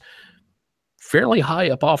is fairly high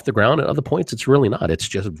up off the ground. At other points, it's really not. It's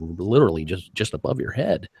just literally just above your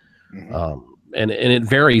head. Mm-hmm. And it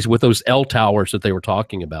varies with those L towers that they were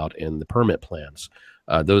talking about in the permit plans.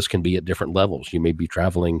 Those can be at different levels. You may be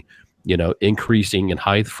traveling, increasing in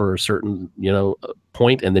height for a certain,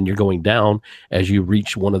 point, and then you're going down as you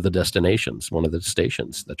reach one of the destinations, one of the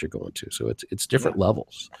stations that you're going to. So it's different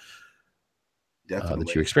levels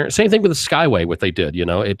that you experience. Same thing with the Skyway, what they did,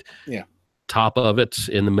 top of it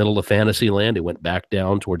in the middle of Fantasyland. It went back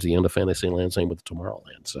down towards the end of Fantasyland. Same with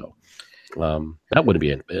Tomorrowland. So that wouldn't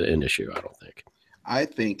be an issue, I don't think. I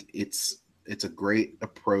think it's a great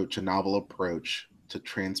approach, a novel approach to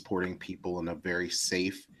transporting people in a very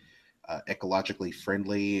safe, ecologically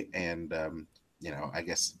friendly, and I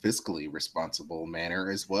guess fiscally responsible manner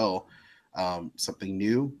as well. Something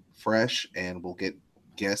new, fresh, and will get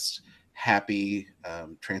guests happy,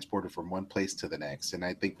 transported from one place to the next. And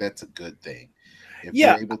I think that's a good thing. If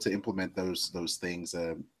you're able to implement those things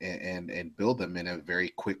and build them in a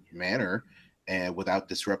very quick manner and without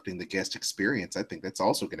disrupting the guest experience, I think that's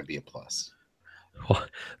also going to be a plus. Well,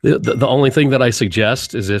 the only thing that I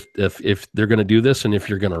suggest is if they're going to do this, and if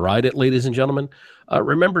you're going to ride it, ladies and gentlemen,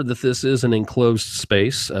 remember that this is an enclosed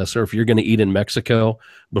space. So if you're going to eat in Mexico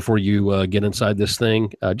before you get inside this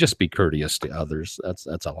thing, just be courteous to others.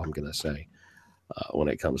 That's all I'm going to say when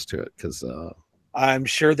it comes to it, because I'm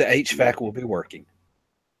sure the HVAC will be working.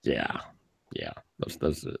 Yeah.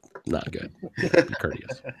 Those are not good. Be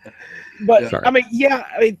courteous. But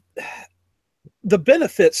sorry. The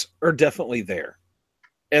benefits are definitely there.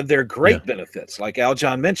 And they're great benefits. Like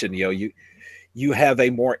Aljon mentioned, you have a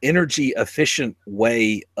more energy efficient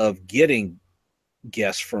way of getting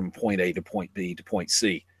guests from point A to point B to point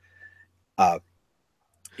C.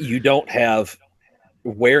 You don't have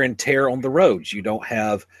wear and tear on the roads. You don't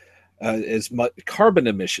have as much carbon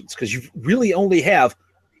emissions because you really only have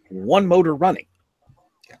one motor running.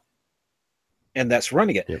 And that's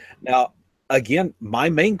running it. Yep. Now, again, my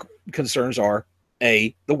main concerns are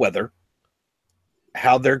A, the weather,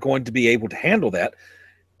 how they're going to be able to handle that,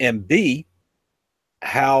 and B,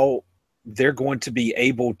 how they're going to be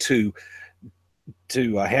able to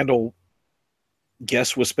handle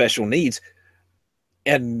guests with special needs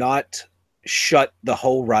and not shut the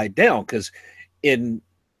whole ride down. Because in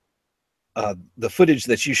the footage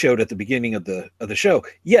that you showed at the beginning of the show,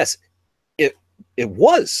 yes, it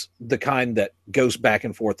was the kind that goes back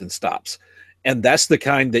and forth and stops. And that's the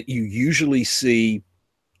kind that you usually see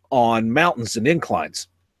on mountains and inclines.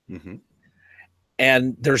 Mm-hmm.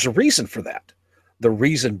 And there's a reason for that. The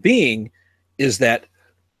reason being is that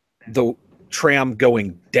the tram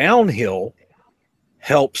going downhill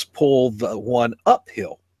helps pull the one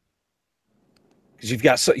uphill, because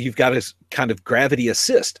you've got a kind of gravity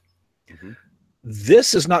assist. Mm-hmm.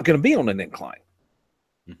 This is not going to be on an incline.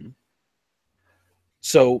 Mm-hmm.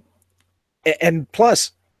 So, and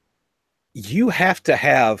plus, you have to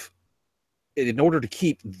have, in order to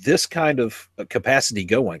keep this kind of capacity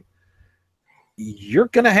going, you're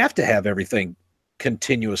going to have everything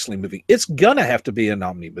continuously moving. It's going to have to be an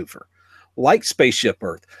omni mover, like Spaceship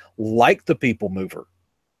Earth, like the People Mover.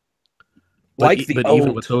 But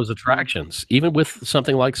even with those attractions, even with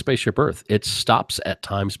something like Spaceship Earth, it stops at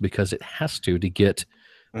times because it has to get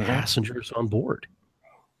passengers on board.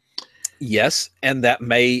 Yes, and that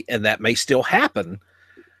may still happen.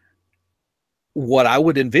 What I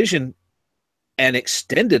would envision, an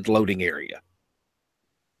extended loading area,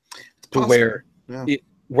 to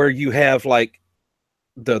where you have like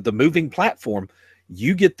the moving platform.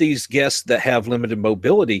 You get these guests that have limited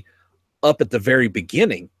mobility up at the very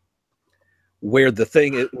beginning, where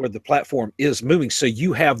the platform is moving, so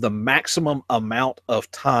you have the maximum amount of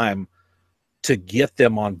time to get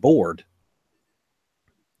them on board.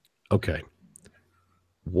 Okay.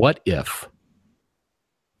 What if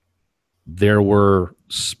there were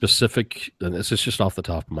specific, and this is just off the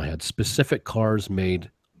top of my head, specific cars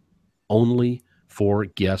made only for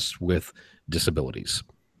guests with disabilities?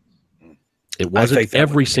 It wasn't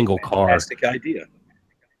every single car. Fantastic idea.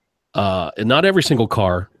 And not every single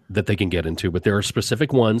car that they can get into, but there are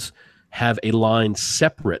specific ones have a line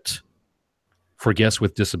separate for guests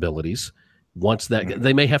with disabilities. Once that,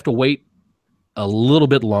 they may have to wait a little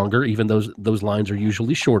bit longer, even those lines are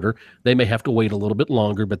usually shorter. They may have to wait a little bit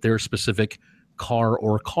longer, but there are specific car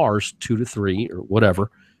or cars, 2 to 3 or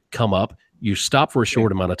whatever, come up. You stop for a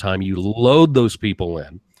short amount of time. You load those people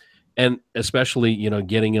in, and especially,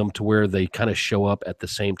 getting them to where they kind of show up at the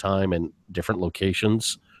same time in different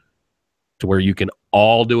locations, to where you can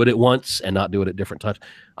all do it at once and not do it at different times.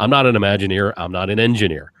 I'm not an Imagineer. I'm not an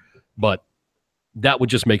engineer, but that would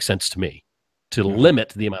just make sense to me, to limit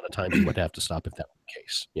the amount of times you would have to stop if that were the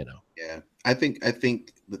case, Yeah, I think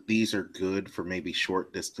that these are good for maybe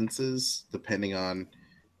short distances, depending on,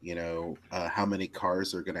 how many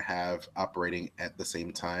cars they're going to have operating at the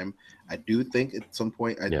same time. I do think at some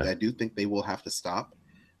point, I do think they will have to stop.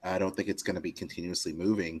 I don't think it's going to be continuously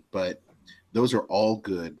moving, but those are all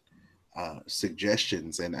good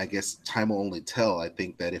suggestions, and I guess time will only tell. I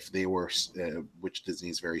think that if they were, which Disney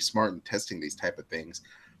is very smart in testing these type of things,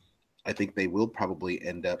 I think they will probably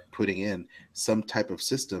end up putting in some type of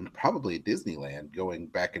system, probably at Disneyland, going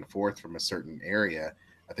back and forth from a certain area.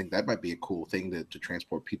 I think that might be a cool thing to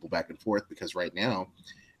transport people back and forth, because right now,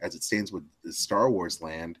 as it stands with the Star Wars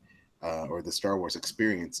land, or the Star Wars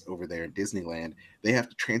experience over there in Disneyland, they have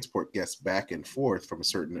to transport guests back and forth from a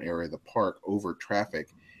certain area of the park over traffic.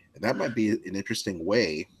 And that might be an interesting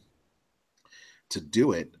way to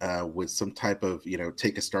do it, with some type of,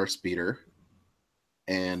 take a Star Speeder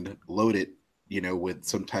and load it, with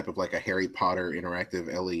some type of like a Harry Potter interactive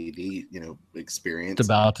LED, experience. It's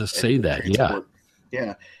about to say that,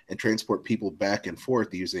 yeah, and transport people back and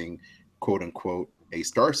forth using, quote unquote, a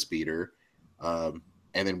Star Speeder, and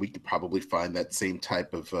then we could probably find that same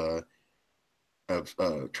type of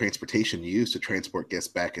transportation used to transport guests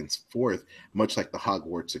back and forth, much like the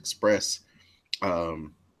Hogwarts Express,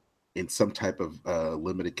 in some type of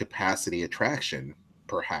limited capacity attraction,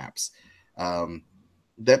 perhaps.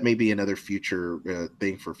 That may be another future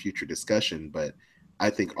thing for future discussion, but I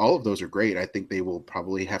think all of those are great. I think they will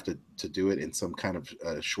probably have to do it in some kind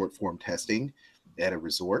of short form testing at a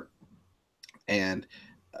resort, and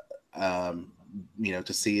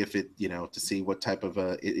to see if it, to see what type of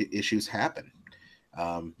issues happen.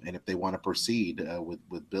 And if they want to proceed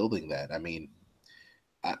with building that. I mean,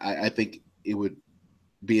 I think it would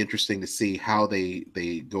be interesting to see how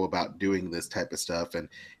they go about doing this type of stuff, and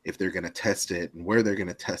if they're going to test it and where they're going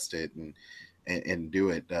to test it and do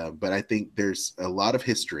it. But I think there's a lot of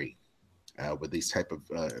history with these types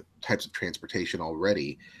of transportation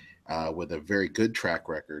already, with a very good track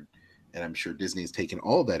record. And I'm sure Disney has taken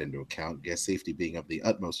all of that into account, guest safety being of the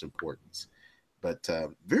utmost importance. But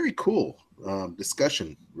very cool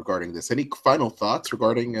discussion regarding this. Any final thoughts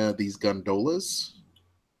regarding these gondolas?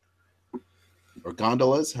 Or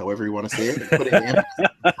gondolas, however you want to say it. Put it in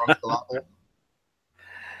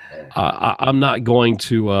I'm not going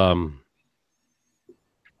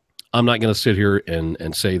to sit here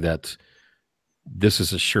and say that this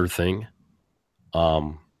is a sure thing.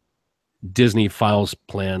 Disney files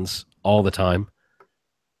plans all the time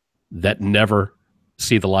that never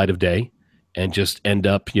see the light of day. and just end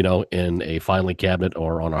up, you know, in a filing cabinet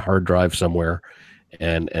or on a hard drive somewhere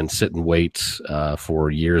and sit and wait for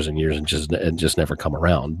years and years and just never come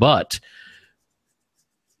around. But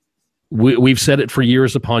we've said it for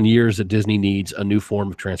years upon years that Disney needs a new form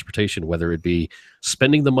of transportation, whether it be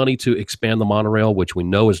spending the money to expand the monorail, which we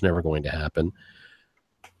know is never going to happen,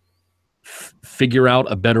 figure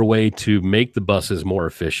out a better way to make the buses more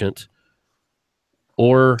efficient,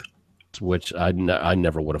 or which I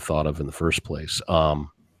never would have thought of in the first place.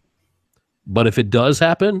 But if it does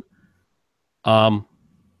happen,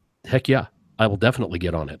 heck yeah, I will definitely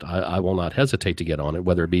get on it. I will not hesitate to get on it,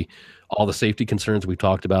 whether it be all the safety concerns we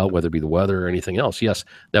talked about, whether it be the weather or anything else. Yes,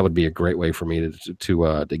 that would be a great way for me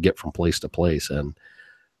to get from place to place. And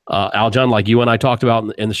Aljon, like you and I talked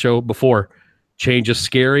about in the show before, change is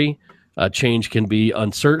scary. Change can be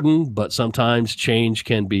uncertain, but sometimes change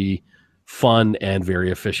can be fun and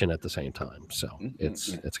very efficient at the same time. So it's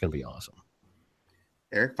going to be awesome.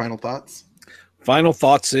 Eric, final thoughts? Final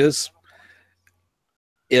thoughts is,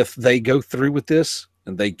 if they go through with this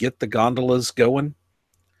and they get the gondolas going,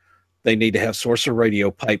 they need to have Sorcerer Radio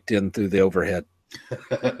piped in through the overhead.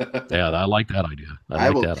 Yeah, I like that idea.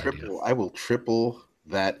 I will triple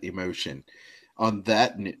that emotion. On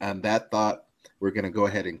that thought, we're going to go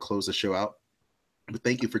ahead and close the show out. But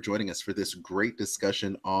thank you for joining us for this great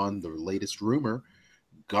discussion on the latest rumor,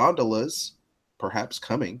 gondolas perhaps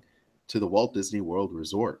coming to the Walt Disney World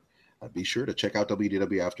Resort. Be sure to check out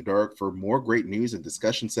WDW After Dark for more great news and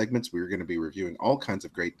discussion segments. We're going to be reviewing all kinds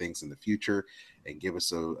of great things in the future and give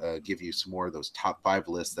you some more of those top 5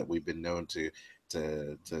 lists that we've been known to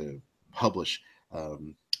publish,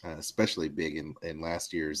 especially big in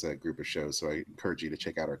last year's group of shows. So I encourage you to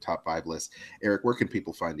check out our top 5 list. Eric, where can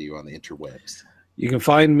people find you on the interwebs? You can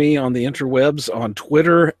find me on the interwebs on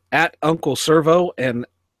Twitter at Uncle Servo and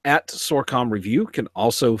at Sorcom Review. Can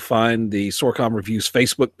also find the Sorcom Review's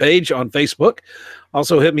Facebook page on Facebook.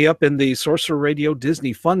 Also hit me up in the Sorcerer Radio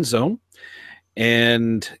Disney Fun Zone.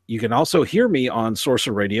 And you can also hear me on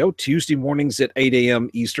Sorcerer Radio Tuesday mornings at 8 a.m.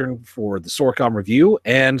 Eastern for the Sorcom Review,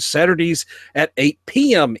 and Saturdays at 8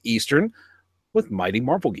 p.m. Eastern with Mighty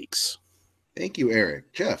Marvel Geeks. Thank you,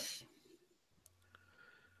 Eric. Jeff?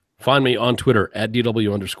 Find me on Twitter at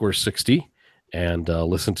DW_60. And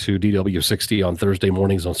listen to DW60 on Thursday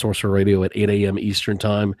mornings on Sorcerer Radio at 8 a.m. Eastern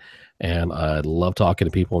Time. And I love talking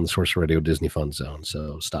to people in the Sorcerer Radio Disney Fun Zone.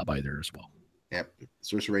 So stop by there as well. Yep,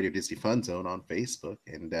 Sorcerer Radio Disney Fun Zone on Facebook.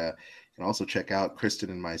 And you can also check out Kristen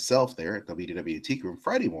and myself there at WDW Teak Room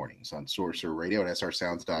Friday mornings on Sorcerer Radio at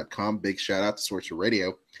srsounds.com. Big shout out to Sorcerer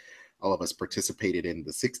Radio. All of us participated in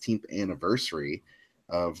the 16th anniversary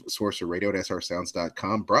of Sorcerer Radio at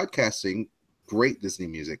srsounds.com, broadcasting great Disney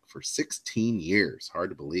music for 16 years. Hard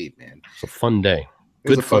to believe, man. It's a fun day.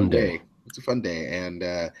 Good fun day. It's a fun day. And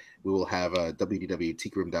we will have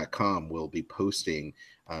www.teakroom.com will be posting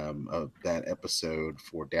of that episode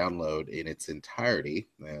for download in its entirety.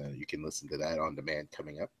 You can listen to that on demand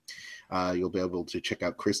coming up. You'll be able to check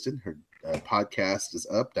out Kristen. Her podcast is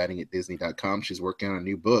up, diningatdisney.com. She's working on a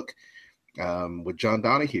new book with John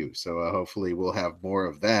Donahue. So hopefully we'll have more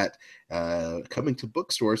of that coming to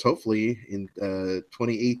bookstores, hopefully in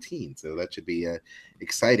 2018. So that should be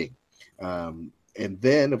exciting. And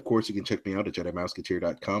then, of course, you can check me out at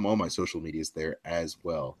JediMouseketeer.com. All my social media is there as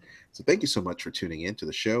well. So thank you so much for tuning in to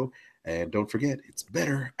the show. And don't forget, it's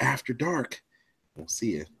better after dark. We'll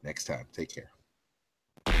see you next time. Take care.